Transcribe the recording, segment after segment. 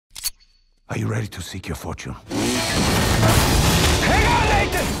Are you ready to seek your fortune? Hang on,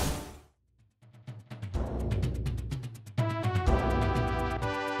 Nathan!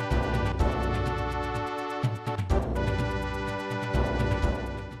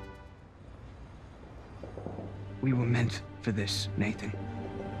 We were meant for this, Nathan.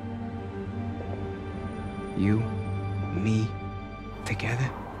 You, me, together.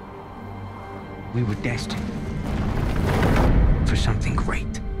 We were destined for something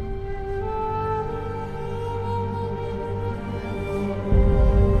great.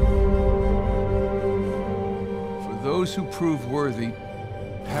 For those who prove worthy,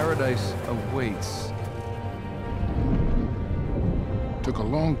 paradise awaits. Took a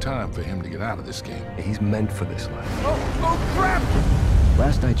long time for him to get out of this game. He's meant for this life. Oh, crap!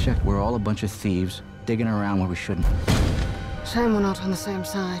 Last I checked, we're all a bunch of thieves, digging around where we shouldn't. Shame we're not on the same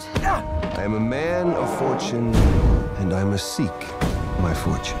side. I am a man of fortune, and I must seek my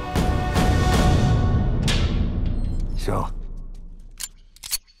fortune. So,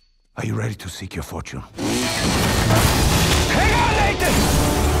 are you ready to seek your fortune? Hang on, Nathan!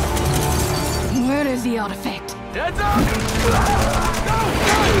 Where is the artifact? Heads up!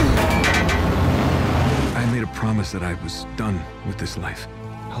 I made a promise that I was done with this life.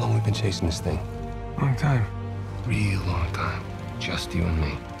 How long have we been chasing this thing? Long time. Real long time. Just you and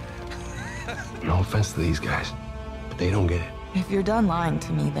me. No offense to these guys, but they don't get it. If you're done lying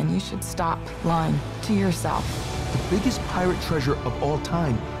to me, then you should stop lying to yourself. The biggest pirate treasure of all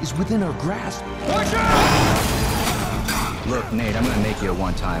time is within our grasp. Watch out! Look, Nate, I'm gonna make you a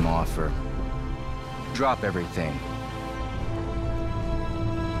one-time offer. Drop everything.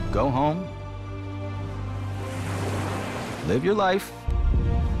 Go home. Live your life.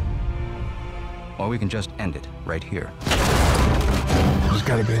 Or we can just end it right here. There's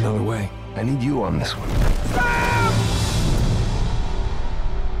gotta be another way. I need you on this one.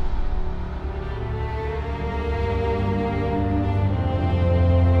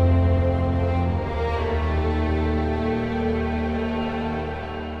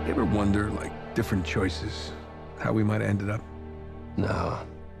 You ever wonder, like, different choices, how we might have ended up? No.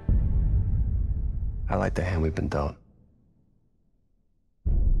 I like the hand we've been dealt.